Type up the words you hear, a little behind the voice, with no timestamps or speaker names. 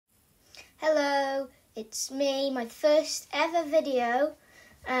It's me, my first ever video,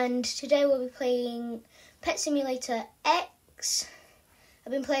 and today we'll be playing Pet Simulator X.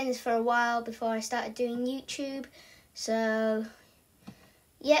 I've been playing this for a while before I started doing YouTube, so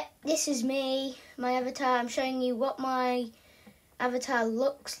yep, this is me, my avatar. I'm showing you what my avatar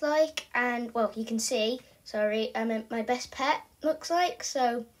looks like, and well, you can see, my best pet looks like.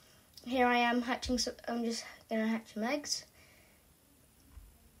 So here I am hatching some, I'm just gonna hatch some eggs.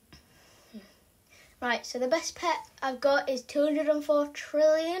 Right, so the best pet I've got is 204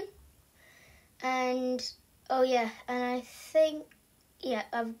 trillion. And, oh yeah, and I think, yeah,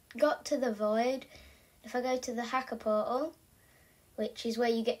 I've got to the void. If I go to the hacker portal, which is where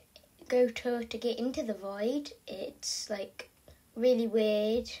you go to get into the void, it's like really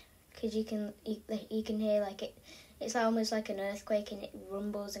weird because you can hear like it's almost like an earthquake, and it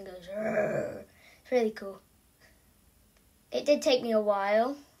rumbles and goes. Rrr. It's really cool. It did take me a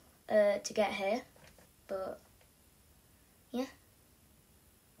while to get here. But, yeah.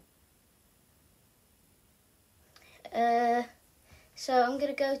 So I'm going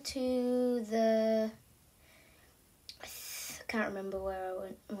to go to the... I can't remember where I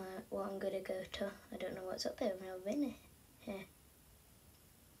went, what I'm going to go to. I don't know what's up there. I've never been here.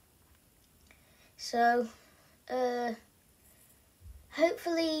 So,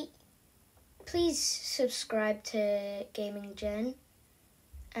 hopefully, please subscribe to Gaming Gen.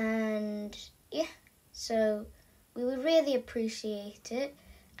 And, yeah. So we would really appreciate it,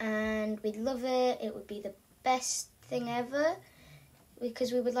 and we'd love it. It would be the best thing ever,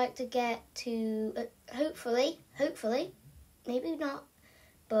 because we would like to get to, hopefully, maybe not,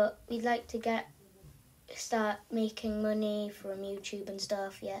 but we'd like to start making money from YouTube and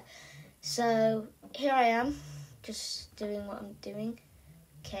stuff, yeah. So here I am, just doing what I'm doing.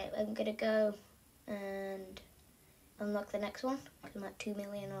 Okay, I'm going to go and unlock the next one, because I'm at 2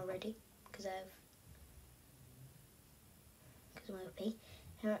 million already, because I'm OP.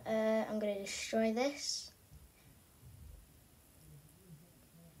 I'm going to destroy this.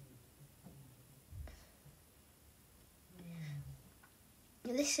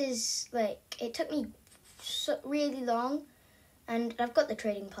 This is like, it took me really long, and I've got the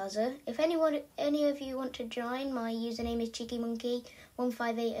trading plaza. If any of you want to join, my username is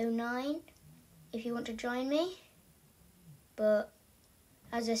cheekymonkey15809. If you want to join me, but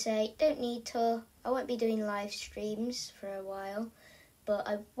as I say, don't need to. I won't be doing live streams for a while,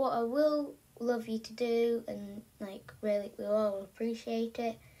 but what I will love you to do, and like really we'll all appreciate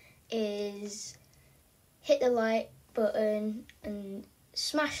it, is hit the like button and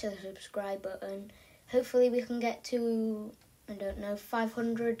smash the subscribe button. Hopefully we can get to, I don't know,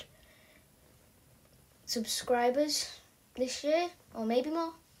 500 subscribers this year, or maybe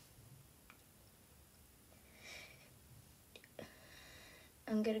more.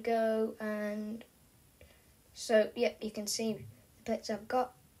 I'm going to go and... So, yep, you can see the pets I've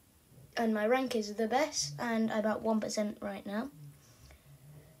got. And my rank is the best, and I'm about 1% right now.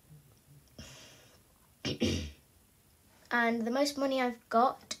 And the most money I've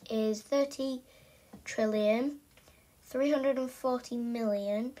got is 30 trillion, 340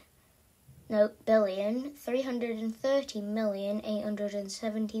 million, no, billion,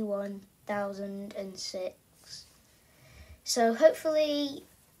 330,871,006. So hopefully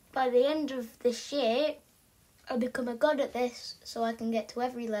by the end of this year, I'll become a god at this, so I can get to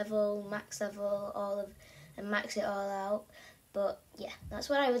every level, max level, and max it all out. But yeah, that's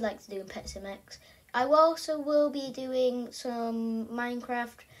what I would like to do in Pet Sim X. I also will be doing some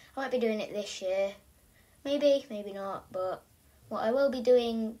Minecraft. I won't be doing it this year. Maybe not, but what I will be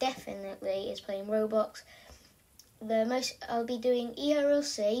doing definitely is playing Roblox. I'll be doing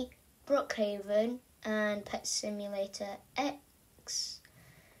ERLC, Brookhaven, and Pet Simulator X.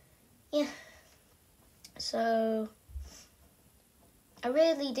 Yeah. So, I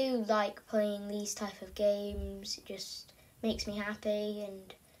really do like playing these type of games. It just makes me happy,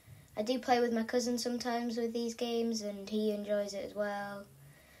 and I do play with my cousin sometimes with these games, and he enjoys it as well.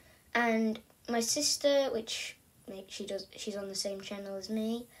 And my sister, which she's on the same channel as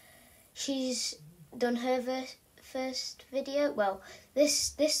me, she's done her first video. Well,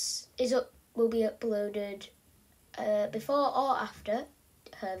 this will be uploaded before or after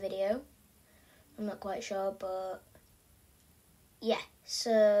her video. I'm not quite sure, but yeah,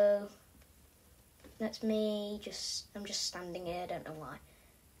 so that's me. I'm just standing here, I don't know why.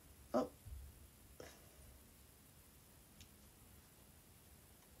 Oh.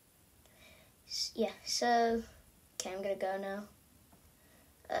 Yeah, so okay, I'm gonna go now.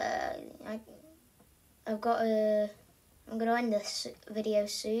 I'm gonna end this video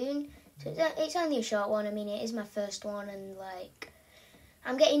soon. So it's only a short one. I mean, it is my first one, and like,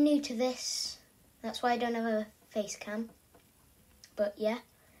 I'm getting new to this. That's why I don't have a face cam. But yeah,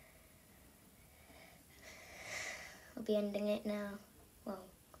 I'll be ending it now. Well,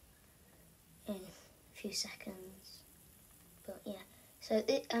 in a few seconds. But yeah, so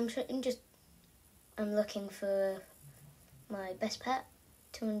I'm looking for my best pet.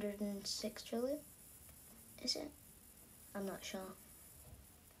 206 trillion. Is it? I'm not sure.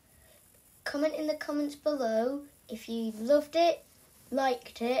 Comment in the comments below if you loved it,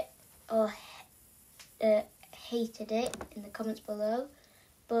 liked it, or hated it in the comments below.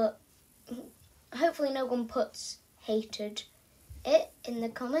 But hopefully no one puts hated it in the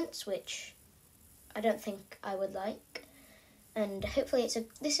comments, which I don't think I would like. And hopefully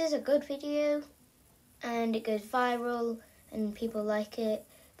this is a good video and it goes viral and people like it.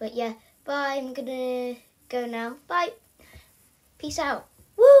 But yeah, bye. I'm gonna go now. Bye. Peace out.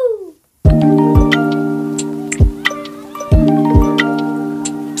 Woo!